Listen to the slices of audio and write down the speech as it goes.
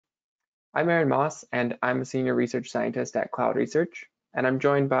I'm Aaron Moss, and I'm a senior research scientist at CloudResearch, and I'm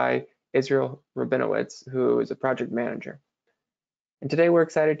joined by Israel Rabinowitz, who is a project manager. And today we're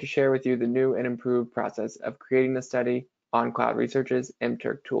excited to share with you the new and improved process of creating the study on CloudResearch's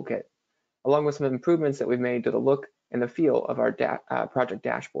MTurk toolkit, along with some improvements that we've made to the look and the feel of our project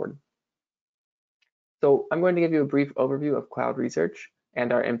dashboard. So I'm going to give you a brief overview of CloudResearch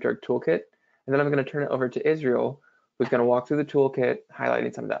and our MTurk toolkit, and then I'm going to turn it over to Israel, who's going to walk through the toolkit,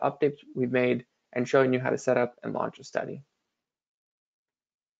 highlighting some of the updates we've made and showing you how to set up and launch a study.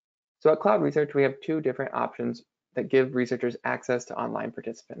 So at CloudResearch, we have two different options that give researchers access to online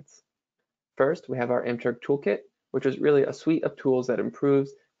participants. First, we have our MTurk toolkit, which is really a suite of tools that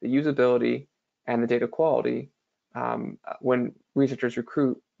improves the usability and the data quality when researchers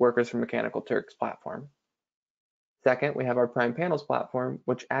recruit workers from Mechanical Turk's platform. Second, we have our Prime Panels platform,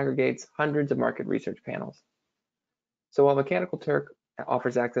 which aggregates hundreds of market research panels. So while Mechanical Turk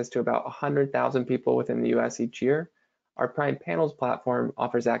offers access to about 100,000 people within the US each year, our Prime Panels platform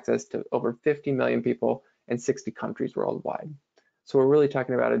offers access to over 50 million people in 60 countries worldwide. So we're really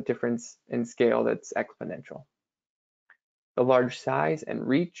talking about a difference in scale that's exponential. The large size and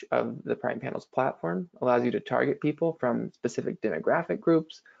reach of the Prime Panels platform allows you to target people from specific demographic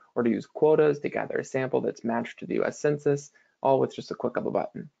groups or to use quotas to gather a sample that's matched to the US Census, all with just a click of a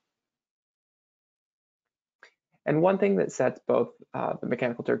button. And one thing that sets both the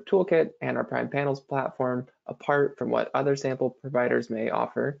Mechanical Turk toolkit and our Prime Panels platform apart from what other sample providers may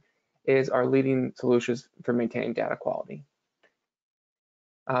offer is our leading solutions for maintaining data quality.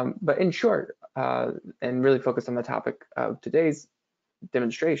 But in short, and really focused on the topic of today's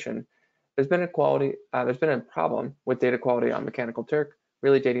demonstration, there's been a problem with data quality on Mechanical Turk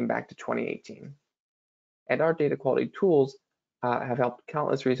really dating back to 2018. And our data quality tools have helped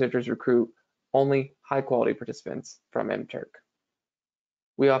countless researchers recruit only high-quality participants from MTurk.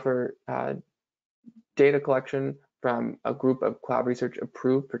 We offer data collection from a group of CloudResearch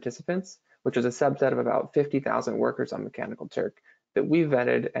approved participants, which is a subset of about 50,000 workers on Mechanical Turk that we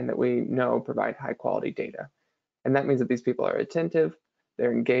vetted and that we know provide high-quality data. And that means that these people are attentive,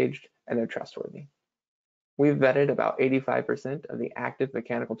 they're engaged, and they're trustworthy. We've vetted about 85% of the active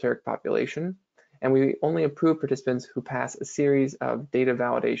Mechanical Turk population, and we only approve participants who pass a series of data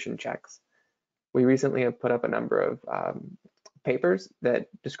validation checks. We recently have put up a number of papers that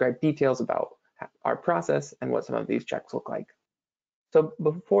describe details about our process and what some of these checks look like. So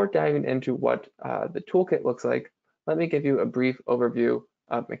before diving into what the toolkit looks like, let me give you a brief overview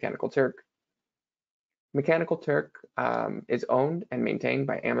of Mechanical Turk. Mechanical Turk is owned and maintained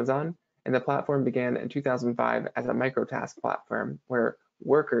by Amazon, and the platform began in 2005 as a microtask platform where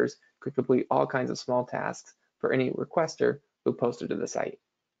workers could complete all kinds of small tasks for any requester who posted to the site.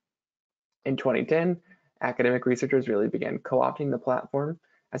 In 2010, academic researchers really began co-opting the platform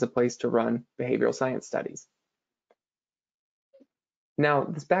as a place to run behavioral science studies. Now,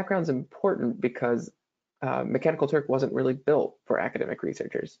 this background is important because Mechanical Turk wasn't really built for academic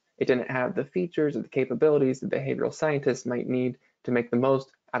researchers. It didn't have the features or the capabilities that behavioral scientists might need to make the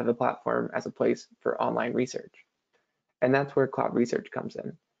most out of the platform as a place for online research. And that's where CloudResearch comes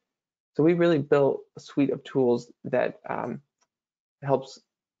in. So we really built a suite of tools that helps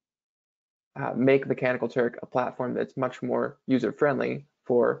make Mechanical Turk a platform that's much more user-friendly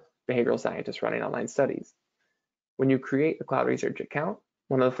for behavioral scientists running online studies. When you create a CloudResearch account,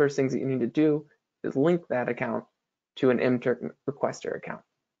 one of the first things that you need to do is link that account to an MTurk requester account.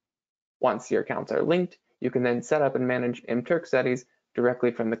 Once your accounts are linked, you can then set up and manage MTurk studies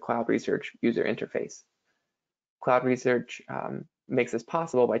directly from the CloudResearch user interface. CloudResearch makes this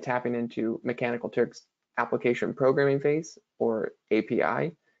possible by tapping into Mechanical Turk's application programming phase, or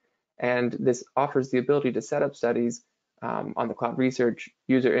API, and this offers the ability to set up studies on the CloudResearch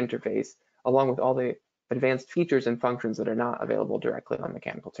user interface, along with all the advanced features and functions that are not available directly on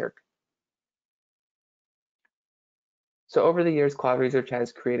Mechanical Turk. So over the years, CloudResearch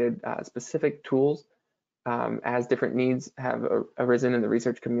has created specific tools as different needs have arisen in the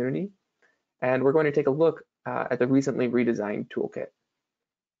research community. And we're going to take a look at the recently redesigned toolkit.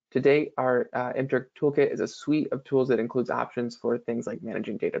 To date, our MTurk toolkit is a suite of tools that includes options for things like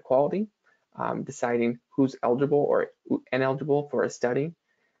managing data quality, deciding who's eligible or ineligible for a study,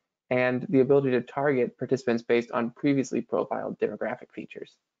 and the ability to target participants based on previously profiled demographic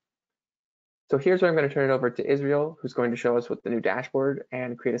features. So here's where I'm going to turn it over to Israel, who's going to show us what the new dashboard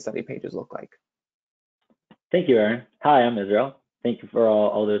and create a study pages look like. Thank you, Aaron. Hi, I'm Israel. Thank you for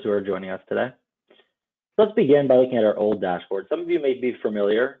all those who are joining us today. Let's begin by looking at our old dashboard. Some of you may be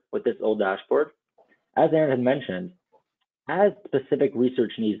familiar with this old dashboard. As Aaron had mentioned, as specific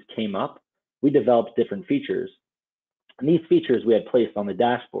research needs came up, we developed different features. And these features we had placed on the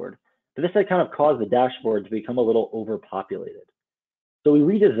dashboard but this had kind of caused the dashboard to become a little overpopulated. So we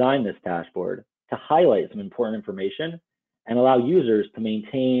redesigned this dashboard to highlight some important information and allow users to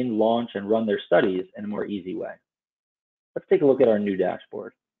maintain, launch, and run their studies in a more easy way. Let's take a look at our new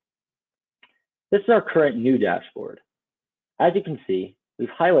dashboard. This is our current new dashboard. As you can see, we've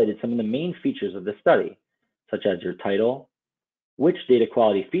highlighted some of the main features of the study, such as your title, which data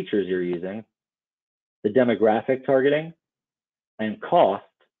quality features you're using, the demographic targeting, and cost,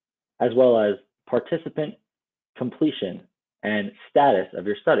 as well as participant completion and status of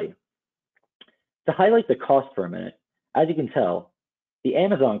your study. To highlight the cost for a minute, as you can tell, the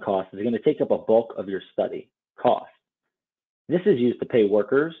Amazon cost is going to take up a bulk of your study cost. This is used to pay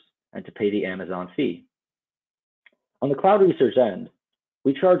workers and to pay the Amazon fee. On the CloudResearch end,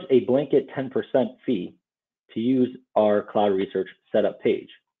 we charge a blanket 10% fee to use our CloudResearch setup page.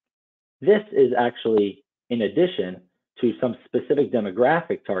 This is actually in addition to some specific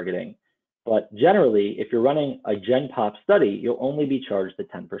demographic targeting, but generally, if you're running a GenPop study, you'll only be charged the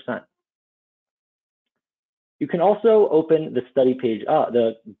 10%. You can also open the study page up,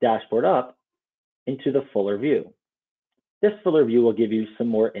 the dashboard up into the fuller view. This fuller view will give you some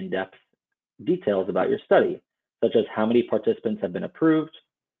more in-depth details about your study, such as how many participants have been approved,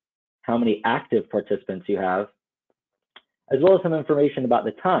 how many active participants you have, as well as some information about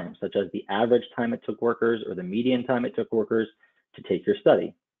the time, such as the average time it took workers or the median time it took workers to take your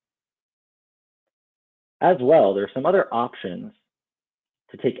study. As well, there are some other options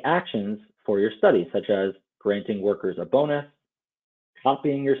to take actions for your study, such as granting workers a bonus,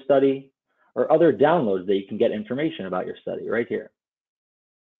 copying your study, or other downloads that you can get information about your study right here.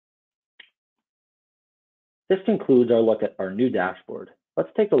 This concludes our look at our new dashboard. Let's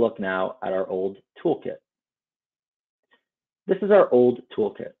take a look now at our old toolkit. This is our old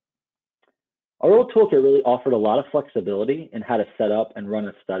toolkit. Our old toolkit really offered a lot of flexibility in how to set up and run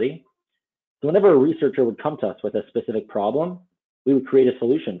a study. So whenever a researcher would come to us with a specific problem, we would create a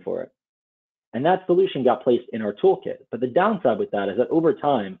solution for it. And that solution got placed in our toolkit. But the downside with that is that over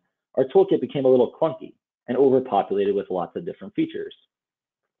time, our toolkit became a little clunky and overpopulated with lots of different features.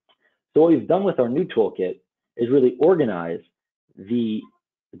 So what we've done with our new toolkit is really organize the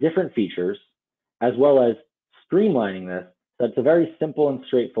different features as well as streamlining this so it's a very simple and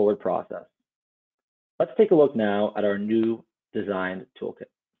straightforward process. Let's take a look now at our new designed toolkit.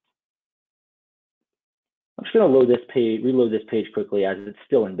 I'm just going to reload this page quickly as it's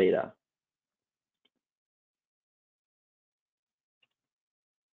still in beta.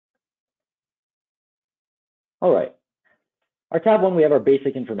 All right. Our tab 1, we have our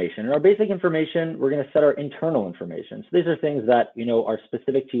basic information. In our basic information, we're going to set our internal information. So these are things that are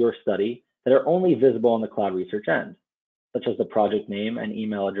specific to your study that are only visible on the CloudResearch end, such as the project name and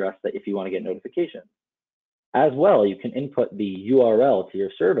email address that if you want to get notifications. As well, you can input the URL to your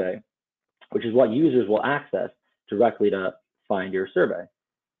survey, which is what users will access directly to find your survey.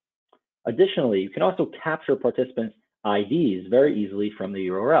 Additionally, you can also capture participants' IDs very easily from the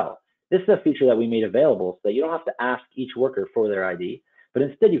URL. This is a feature that we made available so that you don't have to ask each worker for their ID, but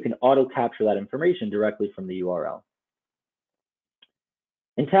instead you can auto-capture that information directly from the URL.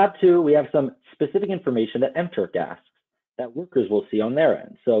 In tab 2, we have some specific information that MTurk asks that workers will see on their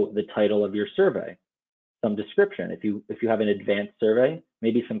end. So the title of your survey, some description. If you have an advanced survey,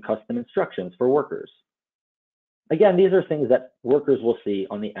 maybe some custom instructions for workers. Again, these are things that workers will see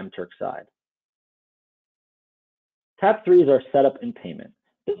on the MTurk side. Tab 3 is our setup and payment.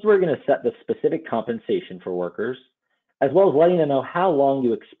 This is where we're going to set the specific compensation for workers, as well as letting them know how long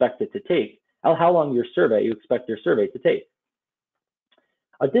you expect it to take, how long you expect your survey to take.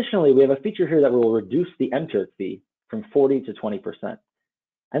 Additionally, we have a feature here that will reduce the MTurk fee from 40 to 20%.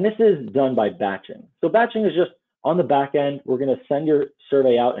 And this is done by batching. So batching is just on the back end, we're going to send your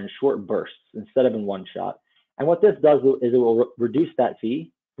survey out in short bursts instead of in one shot. And what this does is it will reduce that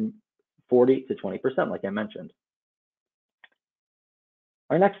fee from 40 to 20%, like I mentioned.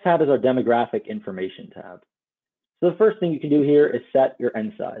 Our next tab is our demographic information tab. So the first thing you can do here is set your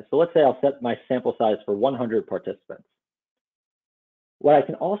N size. So let's say I'll set my sample size for 100 participants. What I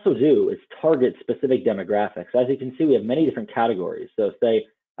can also do is target specific demographics. As you can see, we have many different categories. So say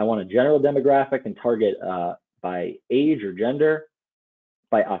I want a general demographic and target by age or gender,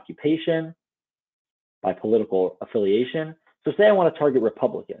 by occupation, by political affiliation. So say I want to target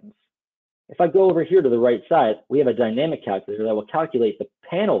Republicans. If I go over here to the right side, we have a dynamic calculator that will calculate the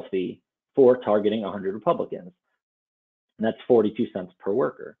panel fee for targeting 100 Republicans. And that's 42 cents per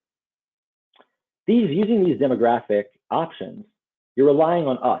worker. Using these demographic options, you're relying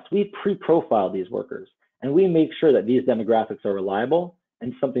on us. We pre-profile these workers, and we make sure that these demographics are reliable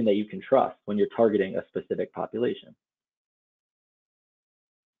and something that you can trust when you're targeting a specific population.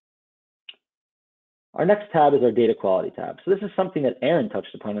 Our next tab is our data quality tab. So this is something that Aaron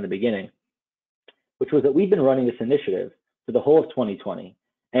touched upon in the beginning, which was that we've been running this initiative for the whole of 2020.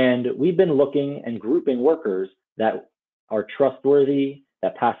 And we've been looking and grouping workers that are trustworthy,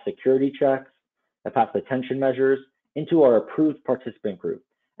 that pass security checks, that pass attention measures into our approved participant group.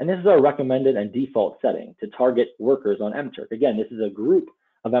 And this is our recommended and default setting to target workers on MTurk. Again, this is a group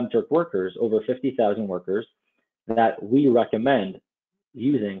of MTurk workers, over 50,000 workers, that we recommend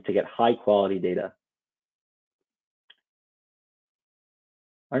using to get high quality data.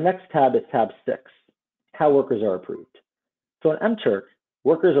 Our next tab is tab 6, how workers are approved. So on MTurk,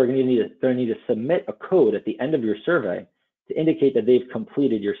 workers are going to need to submit a code at the end of your survey to indicate that they've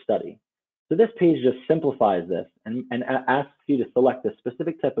completed your study. So this page just simplifies this and asks you to select a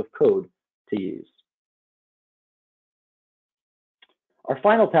specific type of code to use. Our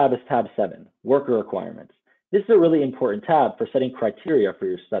final tab is tab 7, worker requirements. This is a really important tab for setting criteria for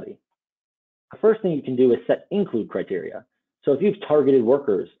your study. The first thing you can do is set include criteria. So if you've targeted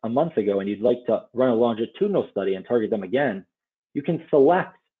workers a month ago and you'd like to run a longitudinal study and target them again, you can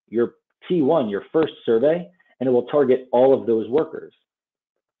select your T1, your first survey, and it will target all of those workers.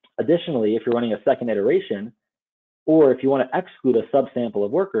 Additionally, if you're running a second iteration, or if you want to exclude a subsample of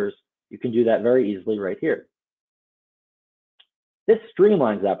workers, you can do that very easily right here. This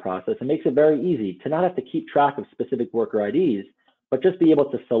streamlines that process and makes it very easy to not have to keep track of specific worker IDs, but just be able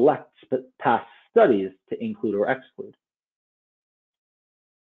to select past studies to include or exclude.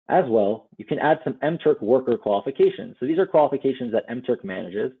 As well, you can add some MTurk worker qualifications. So these are qualifications that MTurk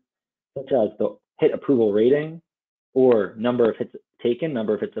manages, such as the hit approval rating or number of hits taken,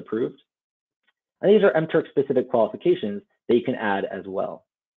 number of hits approved. And these are MTurk specific qualifications that you can add as well.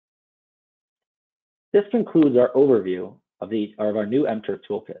 This concludes our overview of our new MTurk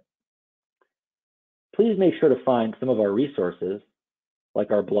toolkit. Please make sure to find some of our resources,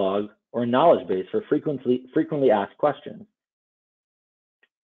 like our blog or knowledge base for frequently asked questions.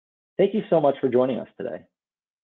 Thank you so much for joining us today.